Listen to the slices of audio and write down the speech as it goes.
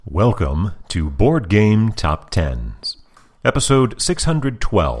Welcome to Board Game Top Tens, episode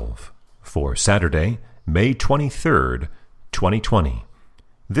 612 for Saturday, May 23rd, 2020.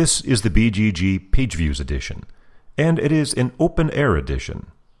 This is the BGG Page Views edition, and it is an open-air edition,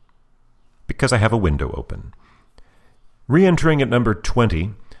 because I have a window open. Re-entering at number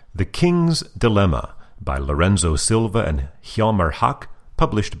 20, The King's Dilemma by Lorenzo Silva and Hjalmar Hach,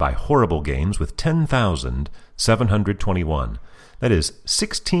 published by Horrible Games with 10,721. That is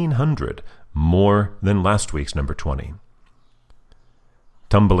 1,600 more than last week's number 20.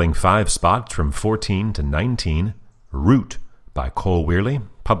 Tumbling 5 spots from 14 to 19, Root by Cole Wehrle,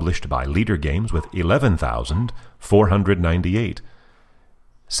 published by Leader Games with 11,498.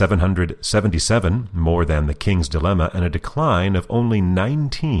 777 more than The King's Dilemma, and a decline of only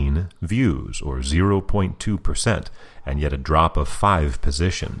 19 views, or 0.2%, and yet a drop of 5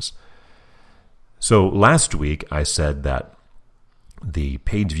 positions. So last week I said that the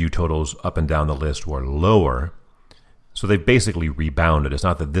page view totals up and down the list were lower, so they've basically rebounded. It's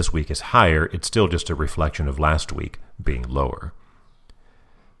not that this week is higher, it's still just a reflection of last week being lower.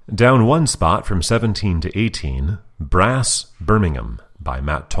 Down 1 spot from 17 to 18, Brass Birmingham by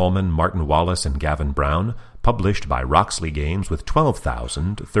Matt Tolman, Martin Wallace, and Gavin Brown, published by Roxley Games with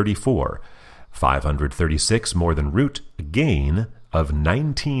 12,034. 536 more than Root, a gain of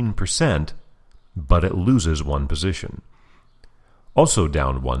 19%, but it loses 1 position. Also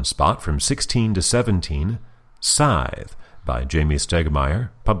down 1 spot from 16 to 17, Scythe by Jamie Stegmaier,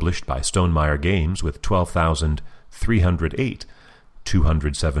 published by Stonemaier Games with 12,308.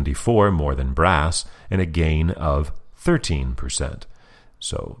 274 more than Brass, and a gain of 13%.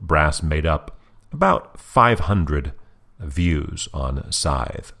 So Brass made up about 500 views on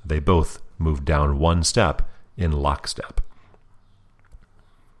Scythe. They both moved down 1 step in lockstep.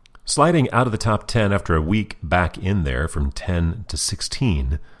 Sliding out of the top 10 after a week back in there from 10 to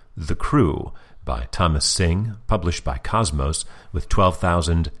 16, The Crew by Thomas Singh, published by Cosmos with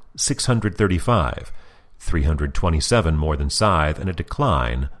 12,635. 327 more than Scythe, and a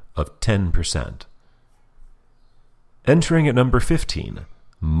decline of 10%. Entering at number 15,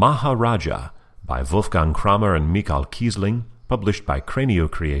 Maharaja by Wolfgang Kramer and Michael Kiesling, published by Cranio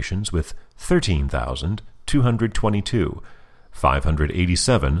Creations with 13,222.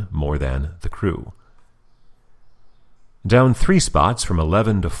 587 more than The Crew. Down 3 spots from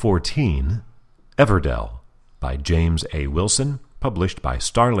 11 to 14, Everdell by James A. Wilson, published by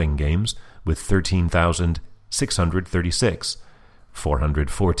Starling Games with 13,636.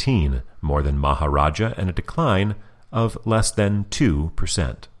 414 more than Maharaja, and a decline of less than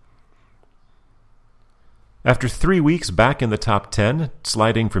 2%. After 3 weeks back in the top 10,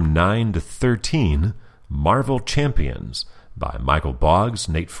 sliding from 9 to 13, Marvel Champions by Michael Boggs,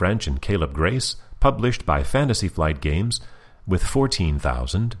 Nate French, and Caleb Grace, published by Fantasy Flight Games with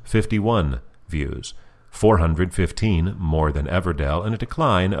 14,051 views. 415 more than Everdell, and a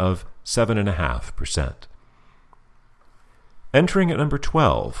decline of 7.5%. Entering at number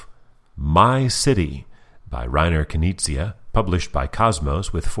 12, My City by Reiner Knizia, published by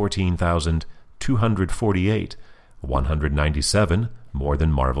Cosmos with 14,248. 197 more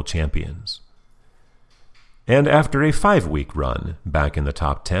than Marvel Champions. And after a 5-week run back in the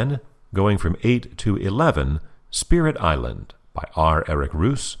top 10, going from 8 to 11, Spirit Island by R. Eric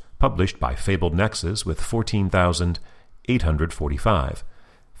Roos, published by Fabled Nexus with 14,845.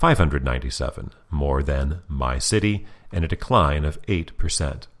 597 more than My City, and a decline of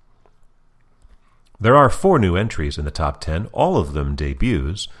 8%. There are 4 new entries in the top 10, all of them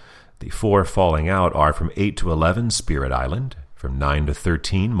debuts. The 4 falling out are from 8 to 11, Spirit Island, from 9 to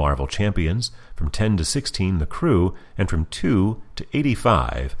 13, Marvel Champions, from 10 to 16, The Crew, and from 2 to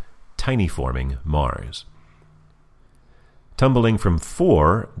 85, Tiny Forming Mars. Tumbling from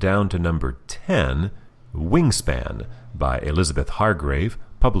 4 down to number 10, Wingspan by Elizabeth Hargrave,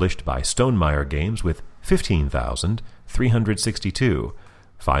 published by Stonemaier Games with 15,362.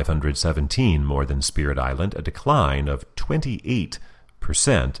 517 more than Spirit Island, a decline of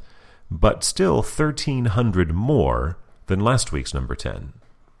 28%, but still 1,300 more than last week's number 10.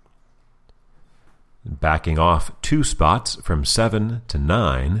 Backing off 2 spots from 7 to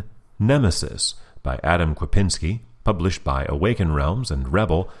 9, Nemesis by Adam Kwapinski, published by Awaken Realms and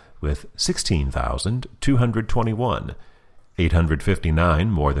Rebel with 16,221.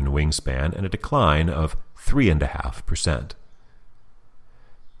 859 more than Wingspan, and a decline of 3.5%.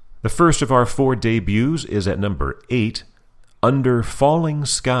 The first of our 4 debuts is at number 8, Under Falling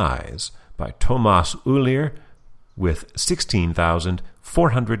Skies by Thomas Ulier with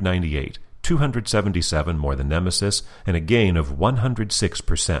 16,498. 277 more than Nemesis, and a gain of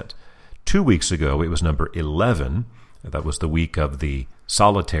 106%. 2 weeks ago, it was number 11. That was the week of the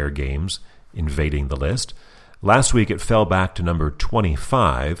solitaire games invading the list. Last week it fell back to number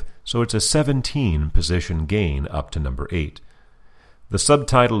 25, so it's a 17-position gain up to number 8. The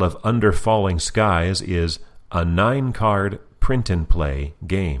subtitle of Under Falling Skies is a 9-card print-and-play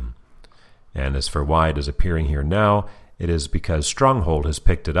game. And as for why it is appearing here now, it is because Stronghold has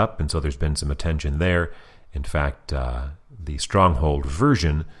picked it up, and so there's been some attention there. In fact, the Stronghold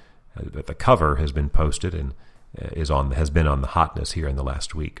version, the cover has been posted and has been on the hotness here in the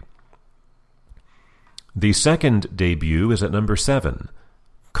last week. The second debut is at number 7,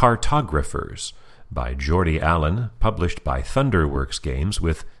 Cartographers, by Jordy Allen, published by Thunderworks Games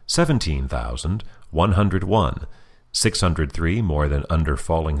with 17,101, 603 more than Under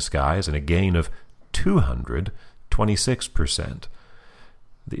Falling Skies, and a gain of 226%.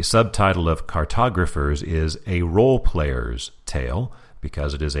 The subtitle of Cartographers is A Role Player's Tale,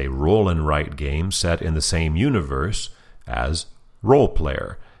 because it is a roll-and-write game set in the same universe as Roll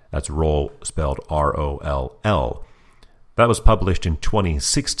Player. That's roll spelled R-O-L-L. That was published in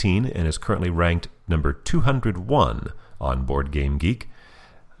 2016 and is currently ranked number 201 on Board Game Geek.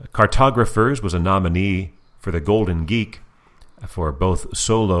 Cartographers was a nominee for the Golden Geek for both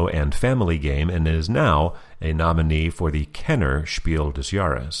solo and family game, and is now a nominee for the Kenner Spiel des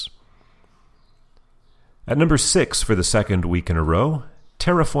Jahres. At number 6 for the second week in a row,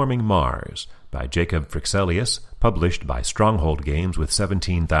 Terraforming Mars by Jacob Frixelius, published by Stronghold Games with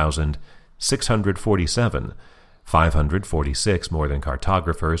 17,647, 546 more than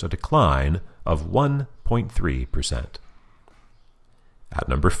Cartographers, a decline of 1.3%. At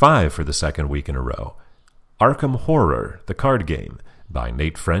number 5 for the second week in a row, Arkham Horror, the card game, by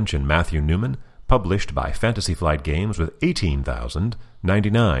Nate French and Matthew Newman, published by Fantasy Flight Games with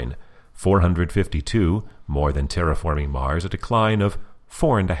 18,099, 452 more than Terraforming Mars, a decline of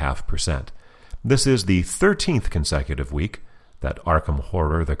 4.5%. This is the 13th consecutive week that Arkham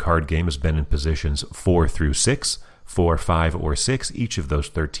Horror, the card game, has been in positions 4 through 6, 4, 5, or 6 each of those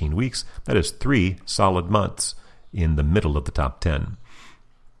 13 weeks. That is 3 solid months in the middle of the top 10.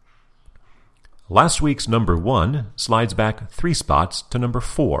 Last week's number 1 slides back 3 spots to number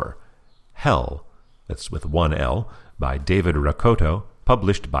 4, Hell, that's with 1 L, by David Rakoto,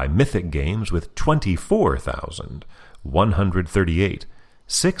 published by Mythic Games with 24,138,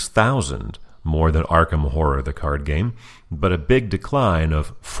 6,000 more than Arkham Horror, the card game, but a big decline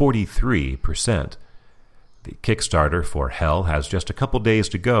of 43%. The Kickstarter for Hell has just a couple days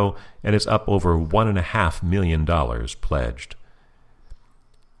to go, and it's up over $1.5 million pledged.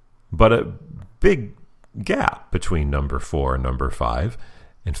 But a big gap between number 4 and number 5.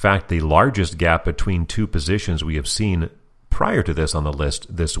 In fact, the largest gap between two positions we have seen prior to this on the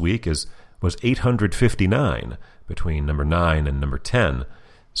list this week was 859 between number 9 and number 10.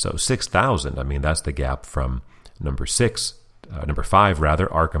 So 6,000, that's the gap from number 5,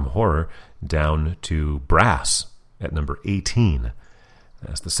 Arkham Horror, down to Brass at number 18.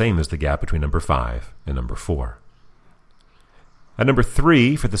 That's the same as the gap between number 5 and number 4. At number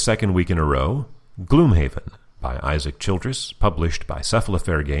 3 for the second week in a row, Gloomhaven by Isaac Childress, published by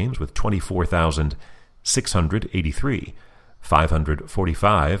Cephalofair Games with 24,683,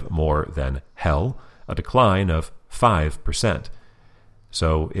 545 more than Hell, a decline of 5%.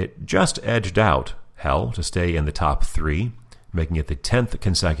 So it just edged out Hell to stay in the top 3, making it the 10th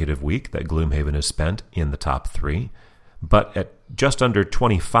consecutive week that Gloomhaven has spent in the top 3. But at just under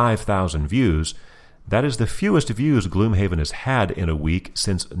 25,000 views, that is the fewest views Gloomhaven has had in a week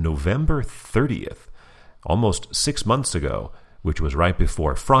since November 30th, almost 6 months ago, which was right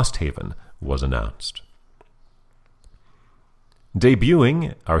before Frosthaven was announced.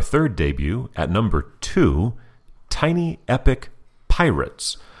 Debuting, our third debut, at number 2, Tiny Epic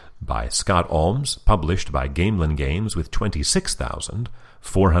Pirates by Scott Almes, published by Gamelin Games with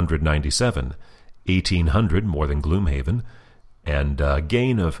 26,497, 1,800 more than Gloomhaven, and a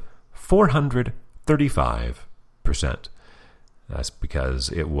gain of 435%. That's because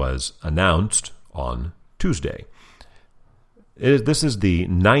it was announced on Tuesday. This is the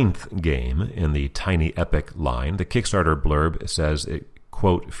 9th game in the Tiny Epic line. The Kickstarter blurb says it,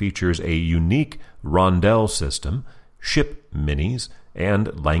 quote, features a unique rondel system, ship minis,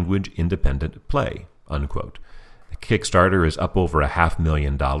 and language-independent play, unquote. The Kickstarter is up over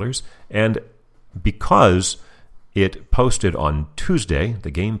 $500,000, and because it posted on Tuesday,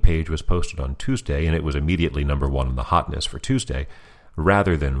 the game page was posted on Tuesday, and it was immediately number 1 on the hotness for Tuesday,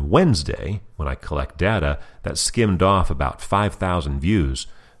 rather than Wednesday, when I collect data, that skimmed off about 5,000 views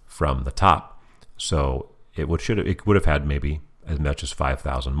from the top. So it would have had maybe as much as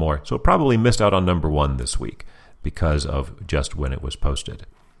 5,000 more. So it probably missed out on number 1 this week because of just when it was posted.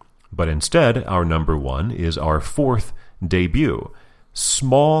 But instead, our number 1 is our 4th debut,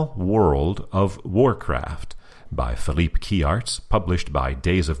 Small World of Warcraft by Philippe Kiarts, published by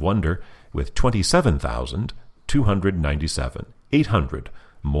Days of Wonder, with 27,297, 800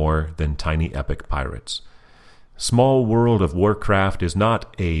 more than Tiny Epic Pirates. Small World of Warcraft is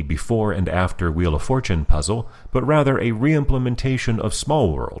not a before and after Wheel of Fortune puzzle, but rather a re-implementation of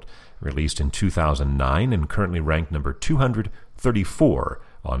Small World, released in 2009 and currently ranked number 234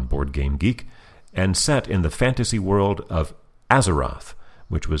 on Board Game Geek, and set in the fantasy world of Azeroth,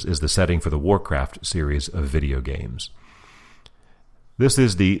 which is the setting for the Warcraft series of video games. This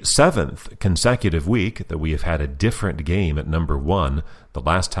is the 7th consecutive week that we have had a different game at number 1. The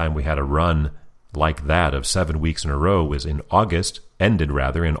last time we had a run like that of 7 weeks in a row was ended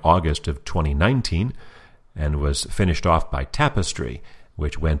in August of 2019, and was finished off by Tapestry,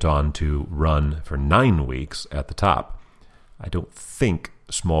 which went on to run for 9 weeks at the top. I don't think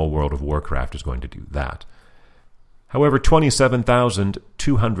Small World of Warcraft is going to do that. However,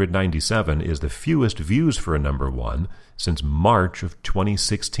 27,297 is the fewest views for a number 1 since March of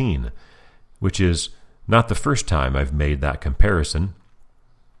 2016, which is not the first time I've made that comparison.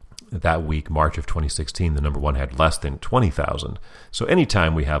 That week, March of 2016, the number 1 had less than 20,000. So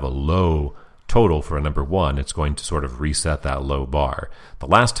anytime we have a low total for a number 1, it's going to sort of reset that low bar. The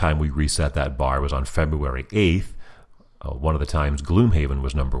last time we reset that bar was on February 8th. One of the times Gloomhaven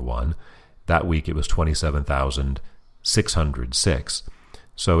was number 1. That week it was 27,606.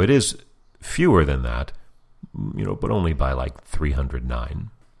 So it is fewer than that, but only by like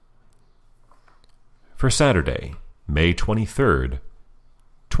 309. For Saturday, May 23rd,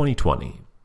 2020.